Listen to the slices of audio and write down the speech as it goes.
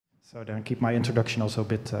So then I keep my introduction also a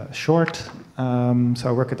bit short. So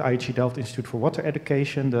I work at IHE Delft Institute for Water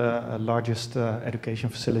Education, the largest education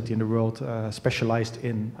facility in the world, specialized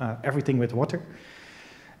in everything with water.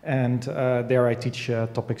 And there I teach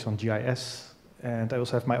topics on GIS. And I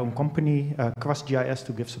also have my own company, QGIS,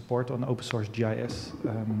 to give support on open source GIS,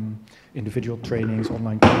 individual trainings,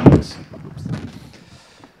 online trainings.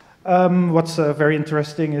 What's very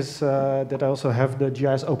interesting is that I also have the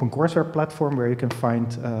GIS OpenCourseWare platform where you can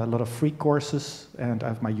find a lot of free courses, and I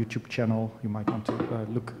have my YouTube channel. You might want to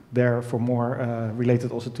look there for more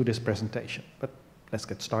related also to this presentation. But let's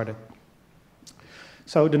get started.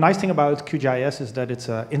 So the nice thing about QGIS is that it's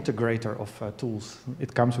an integrator of tools.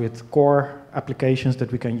 It comes with core applications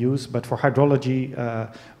that we can use, but for hydrology,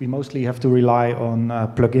 we mostly have to rely on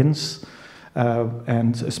plugins.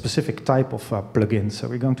 And a specific type of plugins. So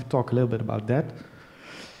we're going to talk a little bit about that.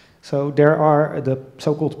 So there are the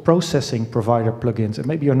so-called processing provider plugins, and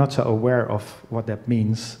maybe you're not so aware of what that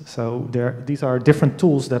means. So these are different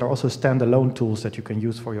tools that are also standalone tools that you can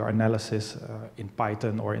use for your analysis in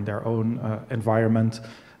Python or in their own environment.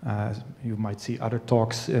 You might see other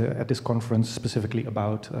talks at this conference specifically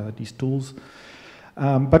about these tools.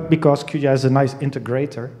 But because QGIS is a nice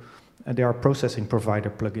integrator, there are processing provider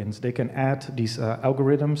plugins. They can add these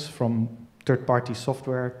algorithms from third-party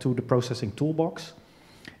software to the processing toolbox.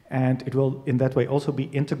 And it will, in that way, also be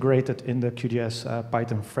integrated in the QGIS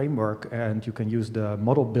Python framework. And you can use the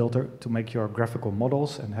model builder to make your graphical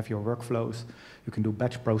models and have your workflows. You can do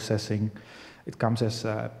batch processing. It comes as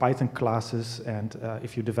Python classes. And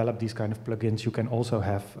if you develop these kind of plugins, you can also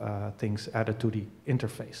have things added to the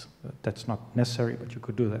interface. That's not necessary, but you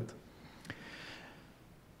could do that.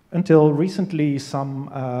 Until recently, some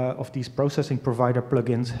of these processing provider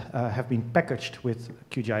plugins have been packaged with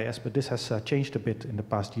QGIS, but this has changed a bit in the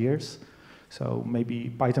past years. So maybe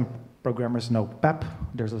Python programmers know PEP.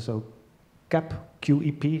 There's also CAP,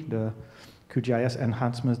 QEP, the QGIS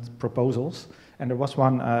enhancement proposals. And there was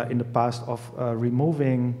one in the past of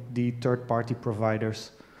removing the third-party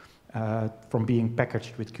providers from being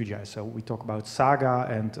packaged with QGIS. So we talk about SAGA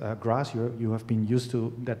and GRASS. You have been used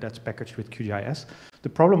to that's packaged with QGIS. The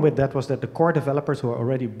problem with that was that the core developers who are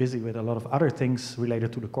already busy with a lot of other things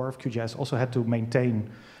related to the core of QGIS also had to maintain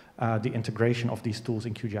the integration of these tools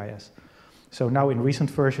in QGIS. So now in recent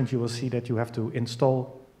versions, you will see that you have to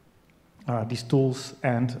install these tools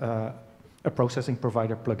and a processing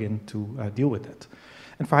provider plugin to deal with it.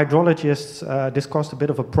 And for hydrologists, this caused a bit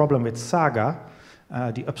of a problem with SAGA.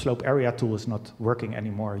 The upslope area tool is not working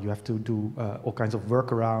anymore. You have to do all kinds of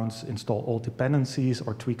workarounds, install all dependencies,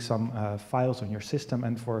 or tweak some files on your system.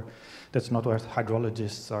 And that's not what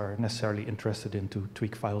hydrologists are necessarily interested in, to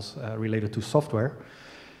tweak files related to software.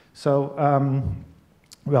 So,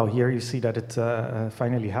 well, here you see that it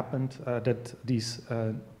finally happened, that these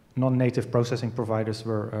non-native processing providers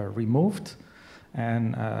were removed.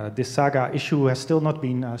 And this SAGA issue has still not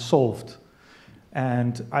been solved.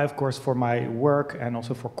 And I, of course, for my work and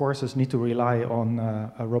also for courses, need to rely on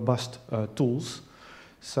robust tools.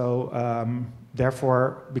 So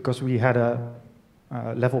therefore, because we had a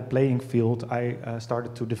level playing field, I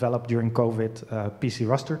started to develop during COVID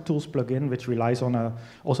PCRaster tools plugin, which relies on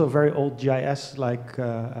also a very old GIS like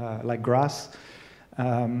GRASS.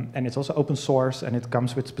 And it's also open source, and it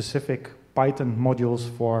comes with specific Python modules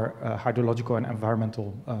for hydrological and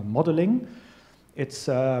environmental modeling. It's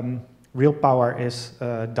real power is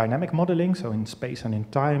dynamic modeling, so in space and in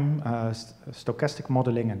time, stochastic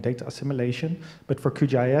modeling and data assimilation. But for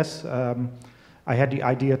QGIS, I had the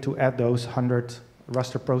idea to add those 100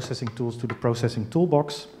 raster processing tools to the processing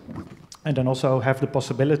toolbox, and then also have the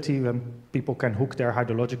possibility when people can hook their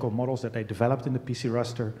hydrological models that they developed in the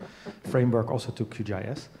PCRaster framework also to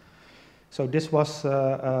QGIS. So this was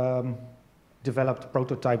developed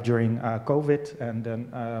prototype during COVID, and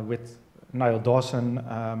then with Niall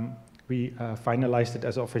Dawson, we finalized it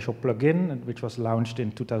as an official plugin, which was launched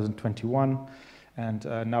in 2021, and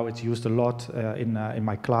now it's used a lot in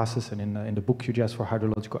my classes and in the book QGIS for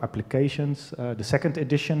hydrological applications. The second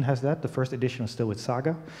edition has that. The first edition is still with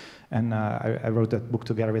SAGA, and I wrote that book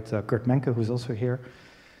together with Kurt Menke, who's also here,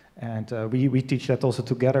 and we teach that also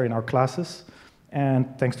together in our classes.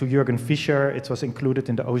 And thanks to Jürgen Fischer, it was included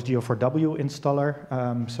in the OSGeo4W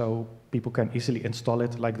installer, so people can easily install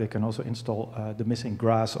it, like they can also install the missing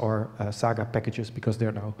GRASS or SAGA packages, because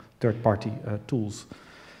they're now third-party tools.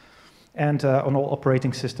 And on all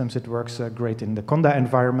operating systems, it works great in the Conda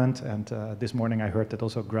environment, and this morning I heard that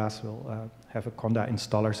also GRASS will have a Conda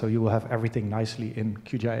installer, so you will have everything nicely in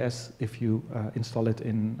QGIS if you install it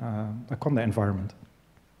in a Conda environment.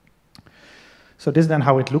 So this is then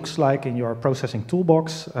how it looks like in your processing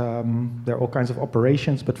toolbox. There are all kinds of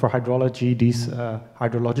operations, but for hydrology, these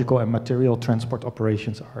hydrological and material transport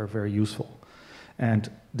operations are very useful. And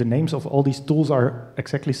the names of all these tools are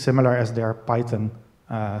exactly similar as their Python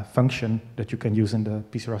function that you can use in the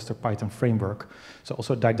PCRaster Python framework. So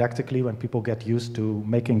also didactically, when people get used to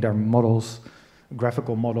making their models,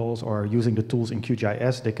 graphical models, or using the tools in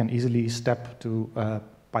QGIS, they can easily step to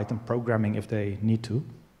Python programming if they need to.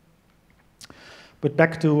 But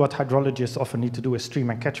back to what hydrologists often need to do is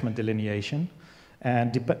stream and catchment delineation.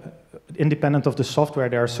 And independent of the software,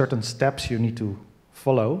 there are certain steps you need to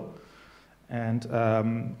follow. And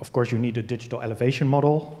of course, you need a digital elevation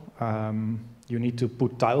model. You need to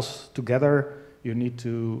put tiles together. You need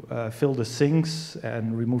to fill the sinks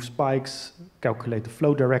and remove spikes, calculate the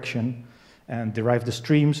flow direction, and derive the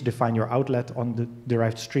streams, define your outlet on the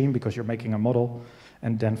derived stream because you're making a model.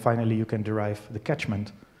 And then finally, you can derive the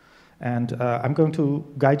catchment. And I'm going to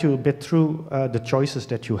guide you a bit through the choices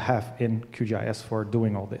that you have in QGIS for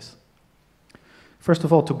doing all this. First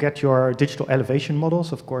of all, to get your digital elevation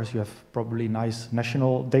models, of course, you have probably nice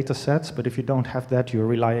national data sets, but if you don't have that, you're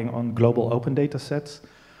relying on global open data sets.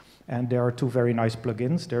 And there are two very nice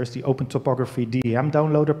plugins. There's the Open Topography DEM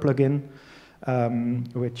downloader plugin,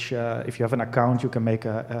 which if you have an account, you can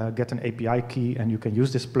get an API key and you can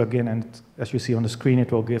use this plugin, and as you see on the screen,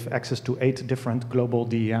 it will give access to 8 different global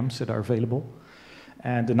DEMs that are available.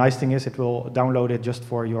 And the nice thing is it will download it just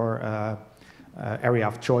for your area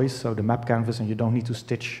of choice, so the map canvas, and you don't need to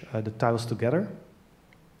stitch the tiles together.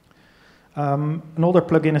 Another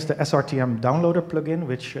plugin is the SRTM downloader plugin,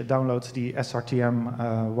 which downloads the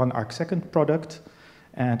SRTM 1 arcsecond product.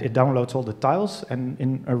 And it downloads all the tiles, and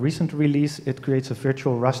in a recent release, it creates a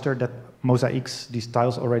virtual raster that mosaics these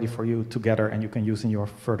tiles already for you together, and you can use in your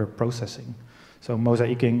further processing. So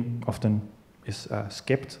mosaicing often is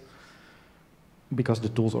skipped because the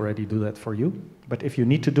tools already do that for you. But if you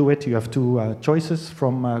need to do it, you have two choices.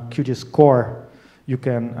 From QGIS Core, you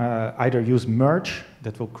can either use merge,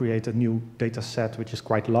 that will create a new data set which is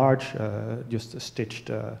quite large, just a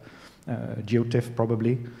stitched geotiff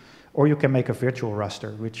probably. Or you can make a virtual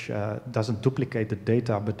raster, which doesn't duplicate the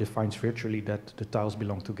data, but defines virtually that the tiles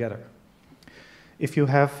belong together. If you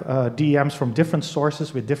have DEMs from different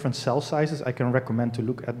sources with different cell sizes, I can recommend to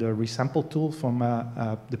look at the resample tool from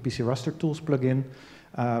the PCRaster tools plugin,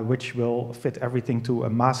 which will fit everything to a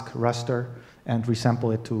mask raster and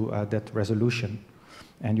resample it to that resolution.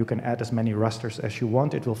 And you can add as many rasters as you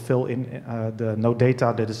want. It will fill in the no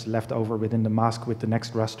data that is left over within the mask with the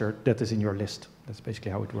next raster that is in your list. That's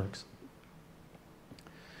basically how it works.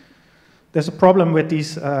 There's a problem with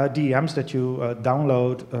these DEMs that you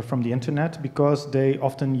download from the internet because they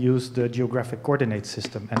often use the geographic coordinate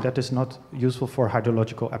system, and that is not useful for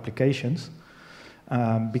hydrological applications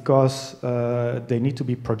because they need to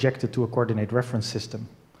be projected to a coordinate reference system.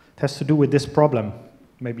 It has to do with this problem.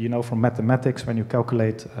 Maybe you know from mathematics, when you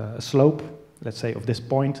calculate a slope, let's say of this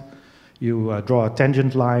point, you draw a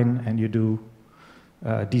tangent line and you do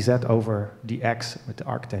dz over dx with the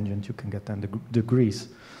arctangent, you can get then the degrees.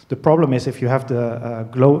 The problem is if you have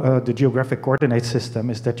the geographic coordinate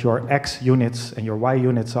system is that your x units and your y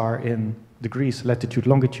units are in degrees, latitude,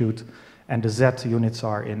 longitude, and the z units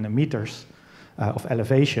are in meters of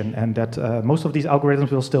elevation, and that most of these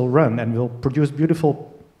algorithms will still run and will produce beautiful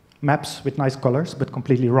maps with nice colors, but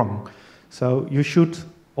completely wrong. So you should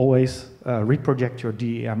always reproject your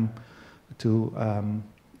DEM to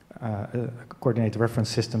a coordinate reference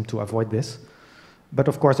system to avoid this. But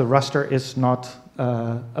of course, a raster is not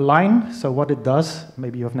a line, so what it does,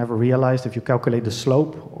 maybe you have never realized, if you calculate the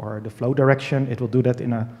slope or the flow direction, it will do that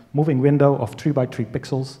in a moving window of 3 by 3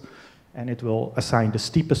 pixels, and it will assign the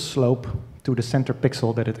steepest slope to the center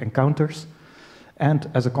pixel that it encounters.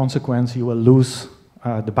 And as a consequence, you will lose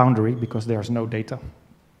the boundary because there's no data.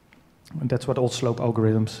 And that's what all slope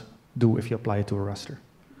algorithms do if you apply it to a raster.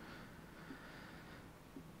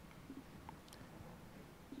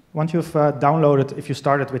 Once you've downloaded, if you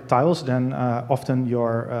started with tiles, then often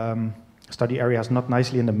your study area is not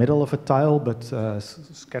nicely in the middle of a tile, but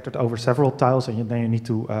scattered over several tiles, and then you need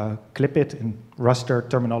to clip it. In raster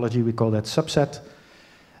terminology, we call that subset.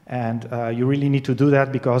 And you really need to do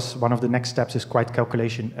that because one of the next steps is quite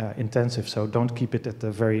calculation intensive, so don't keep it at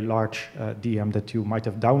the very large DEM that you might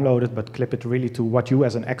have downloaded, but clip it really to what you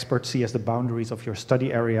as an expert see as the boundaries of your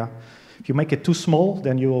study area. If you make it too small,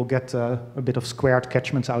 then you will get a bit of squared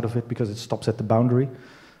catchments out of it because it stops at the boundary.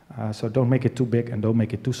 So don't make it too big and don't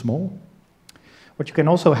make it too small. What you can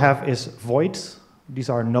also have is voids. These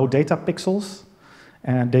are no data pixels,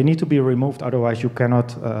 and they need to be removed, otherwise you cannot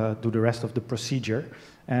do the rest of the procedure.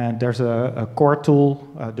 And there's a core tool.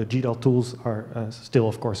 The GDAL tools are still,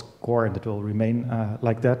 of course, core, and it will remain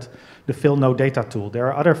like that. The fill no data tool. There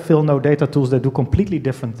are other fill no data tools that do completely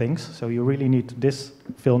different things. So you really need this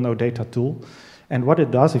fill no data tool. And what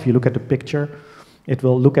it does, if you look at the picture, it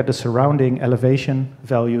will look at the surrounding elevation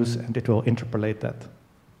values, and it will interpolate that.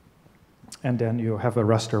 And then you have a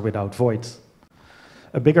raster without voids.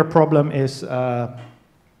 A bigger problem is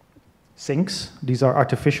sinks. These are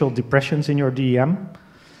artificial depressions in your DEM.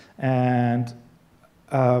 And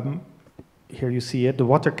here you see it. The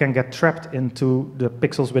water can get trapped into the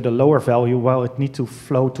pixels with a lower value while it needs to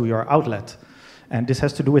flow to your outlet. And this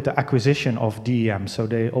has to do with the acquisition of DEM. So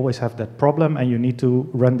they always have that problem, and you need to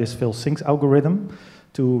run this fill sinks algorithm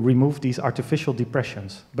to remove these artificial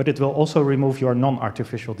depressions. But it will also remove your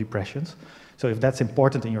non-artificial depressions. So if that's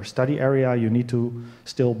important in your study area, you need to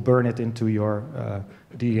still burn it into your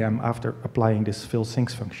DEM after applying this fill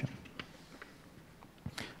sinks function.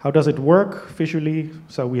 How does it work visually?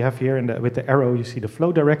 So we have here with the arrow, you see the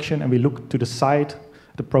flow direction, and we look to the side,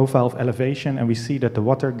 the profile of elevation, and we see that the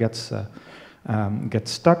water gets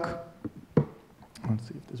stuck. Let's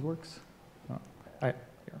see if this works. Here.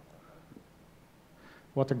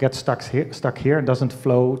 Water gets stuck here and doesn't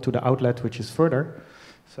flow to the outlet, which is further.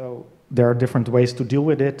 So there are different ways to deal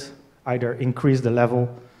with it, either increase the level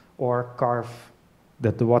or carve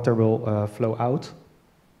that the water will flow out.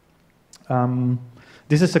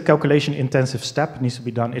 This is a calculation-intensive step. It needs to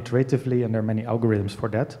be done iteratively, and there are many algorithms for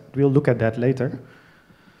that. We'll look at that later.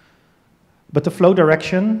 But the flow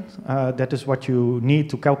direction, that is what you need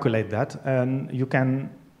to calculate that. And you can,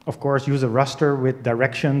 of course, use a raster with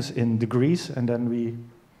directions in degrees, and then we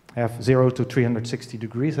have 0 to 360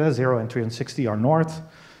 degrees. 0 and 360 are north,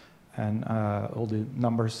 and all the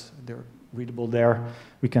numbers, they're readable there.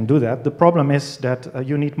 We can do that. The problem is that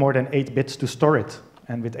you need more than 8 bits to store it.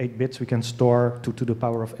 And with 8 bits, we can store 2 to the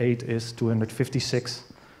power of 8 is 256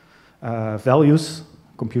 values.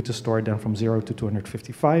 Computers store them from 0 to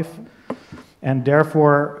 255. And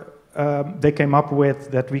therefore, they came up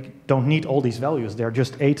with that we don't need all these values. There are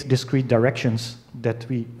just 8 discrete directions that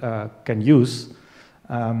we can use.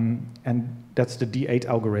 And that's the D8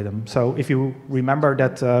 algorithm. So if you remember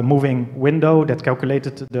that moving window that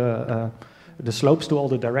calculated the slopes to all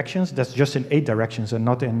the directions, that's just in 8 directions and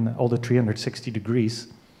not in all the 360 degrees.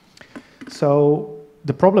 So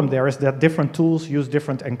the problem there is that different tools use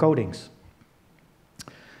different encodings.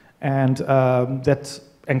 And that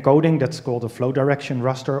encoding, that's called a flow direction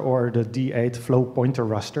raster or the D8 flow pointer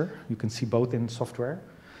raster. You can see both in software.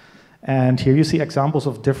 And here you see examples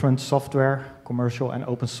of different software, commercial and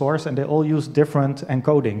open source, and they all use different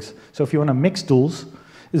encodings. So if you want to mix tools,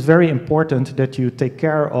 it's very important that you take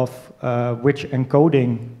care of which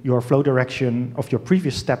encoding your flow direction of your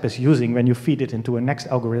previous step is using when you feed it into a next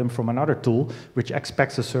algorithm from another tool, which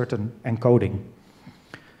expects a certain encoding.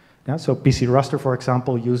 Yeah, so PCRaster, for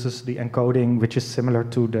example, uses the encoding which is similar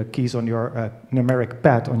to the keys on your numeric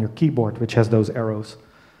pad on your keyboard, which has those arrows.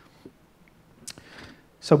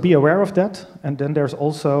 So be aware of that. And then there's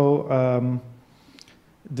also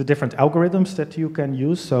the different algorithms that you can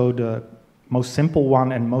use. So the most simple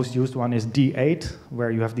one and most used one is D8,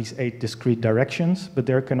 where you have these 8 discrete directions. But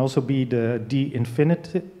there can also be the D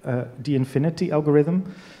infinity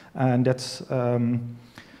algorithm, and that's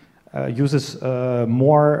uses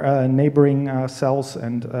more neighboring cells,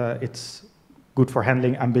 and it's good for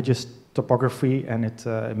handling ambiguous topography, and it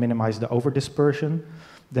minimizes the over-dispersion.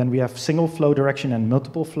 Then we have single flow direction and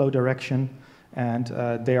multiple flow direction, and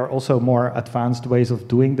they are also more advanced ways of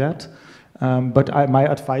doing that. But my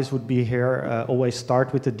advice would be here, always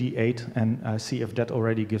start with the D8 and see if that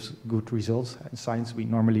already gives good results. In science, we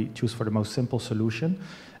normally choose for the most simple solution.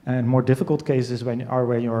 And more difficult cases when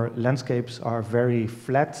your landscapes are very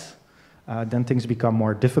flat, then things become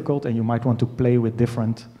more difficult, and you might want to play with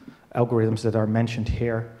different algorithms that are mentioned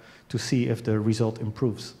here to see if the result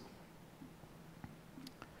improves.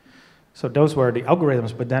 So those were the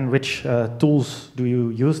algorithms, but then which tools do you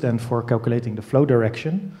use then for calculating the flow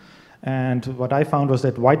direction? And what I found was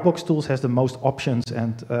that WhiteboxTools has the most options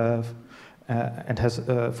and has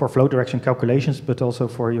for flow direction calculations, but also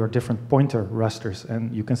for your different pointer rasters.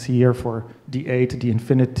 And you can see here for D8, D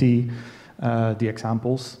infinity, the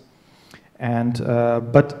examples. And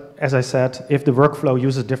but as I said, if the workflow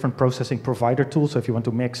uses different processing provider tools, so if you want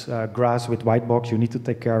to mix GRASS with Whitebox, you need to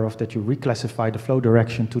take care of that you reclassify the flow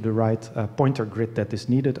direction to the right pointer grid that is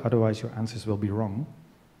needed, otherwise your answers will be wrong.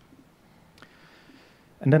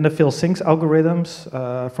 And then the fill sinks algorithms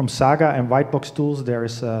from SAGA and WhiteboxTools, there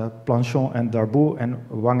is Planchon and Darboux and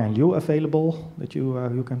Wang and Liu available that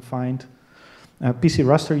you can find.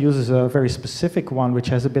 PCRaster uses a very specific one, which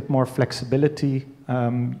has a bit more flexibility.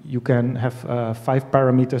 You can have 5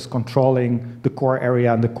 parameters controlling the core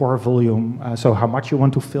area and the core volume. So how much you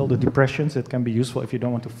want to fill the depressions. It can be useful if you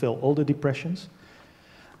don't want to fill all the depressions.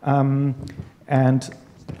 And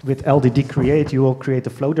with LDD create, you will create the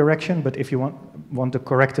flow direction. But if you want the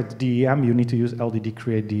corrected DEM, you need to use LDD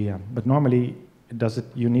create DEM. But normally,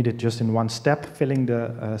 you need it just in one step, filling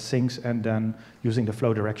the sinks and then using the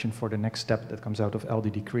flow direction for the next step that comes out of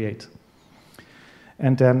LDD create.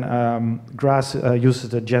 And then GRAS uses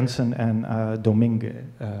the Jensen and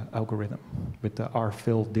Domingue algorithm with the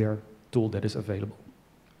rfill-dir tool that is available.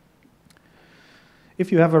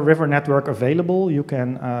 If you have a river network available, you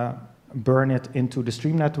can burn it into the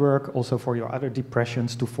stream network, also for your other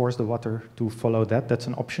depressions to force the water to follow that. That's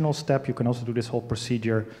an optional step. You can also do this whole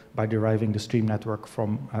procedure by deriving the stream network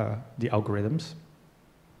from the algorithms.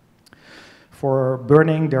 For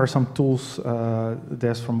burning, there are some tools.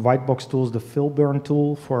 There's from WhiteboxTools, the fill burn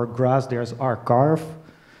tool. For GRAS, there's rcarve.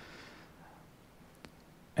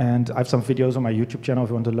 And I have some videos on my YouTube channel if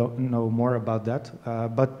you want to know more about that.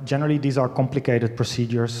 But generally, these are complicated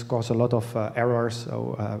procedures, cause a lot of errors,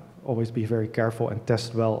 so always be very careful and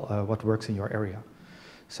test well what works in your area.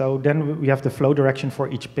 So then we have the flow direction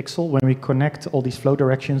for each pixel. When we connect all these flow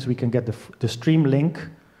directions, we can get the stream link.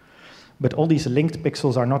 But all these linked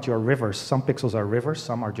pixels are not your rivers. Some pixels are rivers,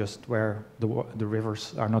 some are just where the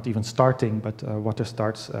rivers are not even starting, but water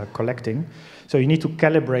starts collecting. So you need to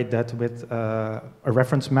calibrate that with a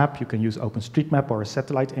reference map. You can use OpenStreetMap or a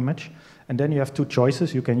satellite image. And then you have 2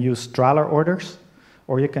 choices. You can use Strahler orders,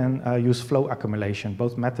 or you can use flow accumulation.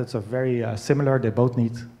 Both methods are very similar. They both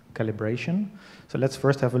need calibration. So let's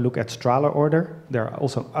first have a look at Strahler order. There are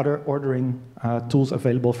also other ordering tools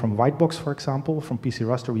available from Whitebox, for example. From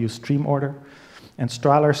PCRaster, we use stream order. And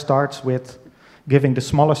Strahler starts with giving the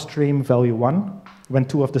smallest stream value 1. When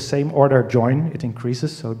 2 of the same order join, it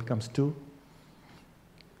increases, so it becomes 2.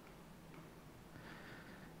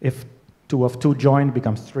 If 2 of 2 join, it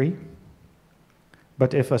becomes 3.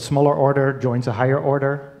 But if a smaller order joins a higher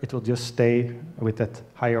order, it will just stay with that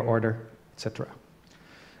higher order, etc.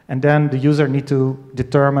 And then the user needs to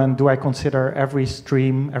determine, do I consider every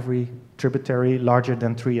stream, every tributary larger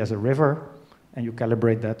than 3 as a river? And you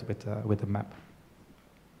calibrate that with a map.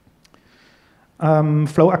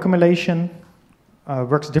 Flow accumulation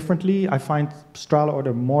works differently. I find Strahler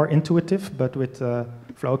order more intuitive, but with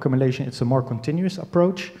flow accumulation, it's a more continuous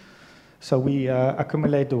approach. So we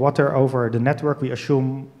accumulate the water over the network. We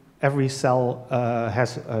assume every cell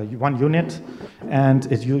has 1 unit, and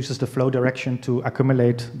it uses the flow direction to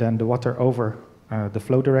accumulate then the water over the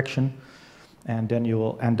flow direction. And then you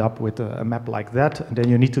will end up with a map like that. And then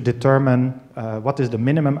you need to determine what is the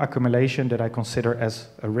minimum accumulation that I consider as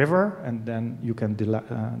a river, and then you can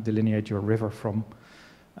delineate your river from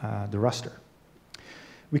the raster.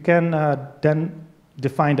 We can then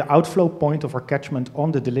define the outflow point of our catchment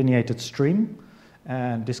on the delineated stream.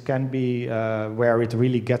 And this can be where it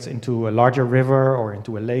really gets into a larger river or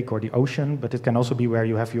into a lake or the ocean, but it can also be where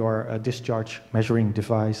you have your discharge measuring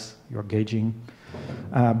device, your gauging.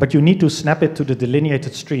 But you need to snap it to the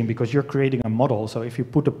delineated stream because you're creating a model. So if you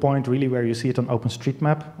put a point really where you see it on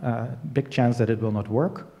OpenStreetMap, big chance that it will not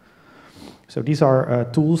work. So these are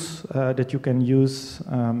tools that you can use.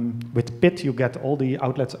 With PIT, you get all the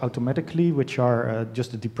outlets automatically, which are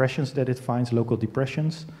just the depressions that it finds, local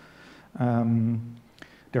depressions.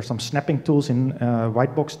 There's some snapping tools in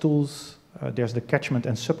WhiteboxTools. There's the catchment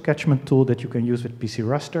and subcatchment tool that you can use with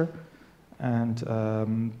PCRaster. And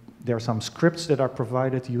there are some scripts that are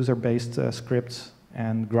provided, user-based scripts.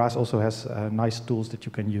 And GRAS also has nice tools that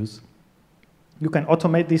you can use. You can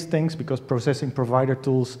automate these things because processing provider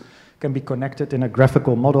tools can be connected in a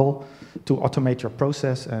graphical model to automate your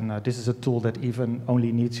process. And this is a tool that even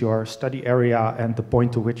only needs your study area and the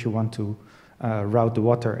point to which you want to route the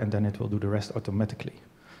water, and then it will do the rest automatically.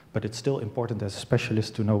 But it's still important as a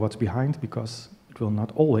specialist to know what's behind because it will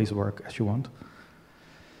not always work as you want.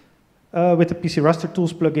 With the PCRaster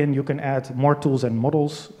tools plugin, you can add more tools and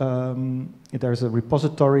models. There's a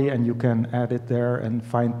repository, and you can add it there and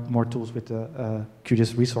find more tools with the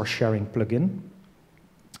QGIS resource sharing plugin.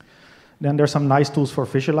 Then there's some nice tools for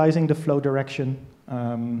visualizing the flow direction.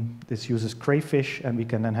 This uses crayfish, and we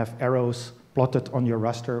can then have arrows plotted on your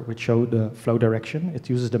raster which show the flow direction. It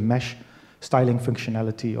uses the mesh styling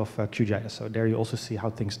functionality of QGIS. So there you also see how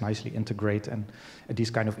things nicely integrate, and at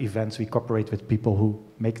these kind of events we cooperate with people who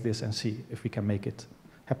make this and see if we can make it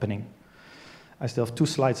happening. I still have 2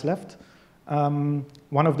 slides left.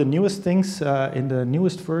 One of the newest things in the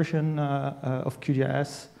newest version of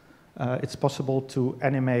QGIS It's possible to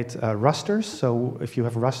animate rasters. So if you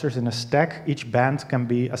have rasters in a stack, each band can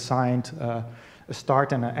be assigned a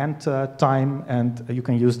start and an end time, and you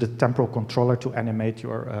can use the temporal controller to animate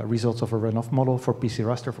your results of a runoff model. For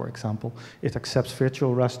PCRaster, for example, it accepts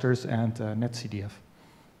virtual rasters and NetCDF.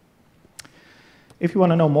 If you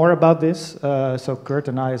want to know more about this, so Kurt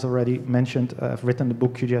and I, as already mentioned, have written the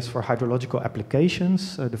book QGIS for hydrological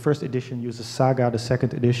applications. The first edition uses SAGA, the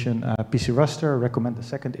second edition PCRaster. I recommend the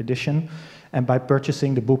second edition. And by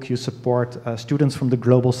purchasing the book, you support students from the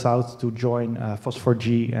Global South to join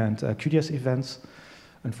FOSS4GE and QGIS events.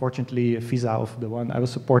 Unfortunately, a visa of the one I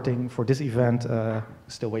was supporting for this event,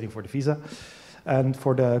 still waiting for the visa. And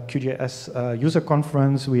for the QGIS user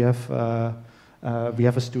conference, we have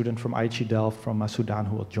a student from IHE Delft from Sudan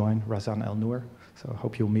who will join, Razan El Noor. So I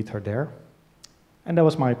hope you'll meet her there. And that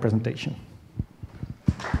was my presentation.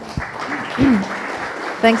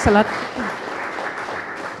 Thanks a lot.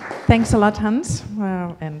 Thanks a lot, Hans,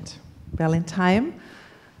 and well in time.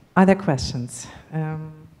 Other questions?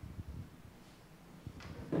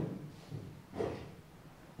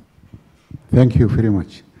 Thank you very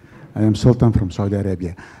much. I am Sultan from Saudi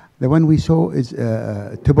Arabia. The one we saw is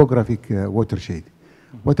topographic watershed.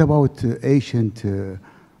 What about ancient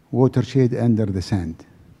watershed under the sand?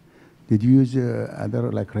 Did you use other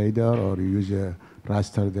like radar, or you use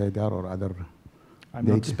raster data or other? I'm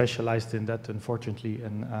not specialized in that, unfortunately.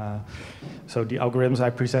 And so the algorithms I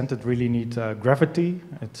presented really need gravity.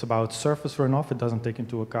 It's about surface runoff. It doesn't take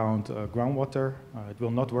into account groundwater. It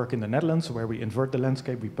will not work in the Netherlands, where we invert the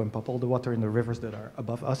landscape. We pump up all the water in the rivers that are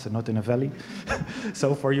above us and not in a valley.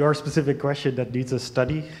 So for your specific question, that needs a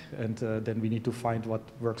study, and then we need to find what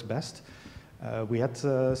works best. We had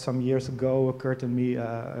some years ago, Kurt and me,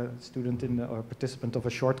 a student or participant of a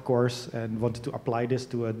short course, and wanted to apply this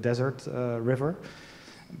to a desert river.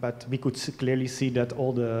 But we could clearly see that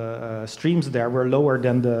all the streams there were lower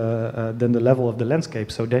than the level of the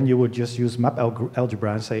landscape. So then you would just use map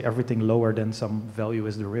algebra and say everything lower than some value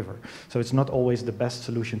is the river. So it's not always the best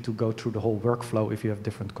solution to go through the whole workflow if you have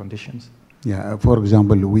different conditions. Yeah, for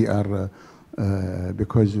example, we are,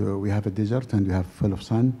 because we have a desert and we have full of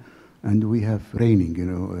sun, and we have raining,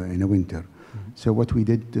 in the winter. Mm-hmm. So what we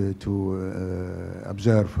did to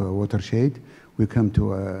observe watershed, we come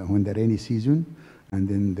to when the rainy season, and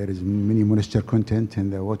then there is many moisture content in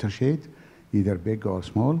the watershed, either big or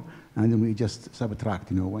small, and then we just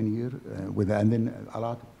subtract, 1 year and then a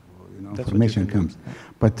lot of information comes.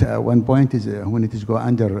 But one point is when it is go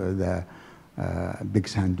under the big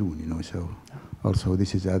sand dune, so also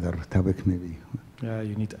this is other topic maybe. Yeah,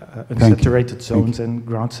 you need unsaturated zones and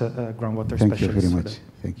groundwater specialists. Thank you very much.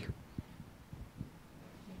 Thank you.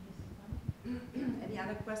 Any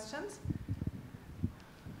other questions?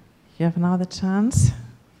 You have another chance.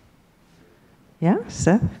 Yeah,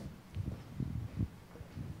 Seth?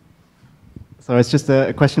 So it's just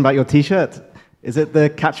a question about your T-shirt. Is it the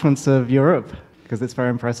catchments of Europe? Because it's very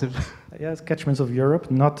impressive. Yeah, it's catchments of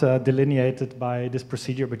Europe, not delineated by this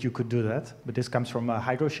procedure, but you could do that. But this comes from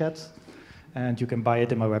Hydrosheds, and you can buy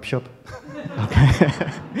it in my web shop.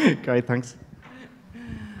 Okay, great, thanks.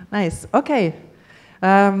 Nice, okay.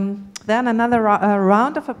 Then another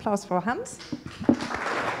round of applause for Hans.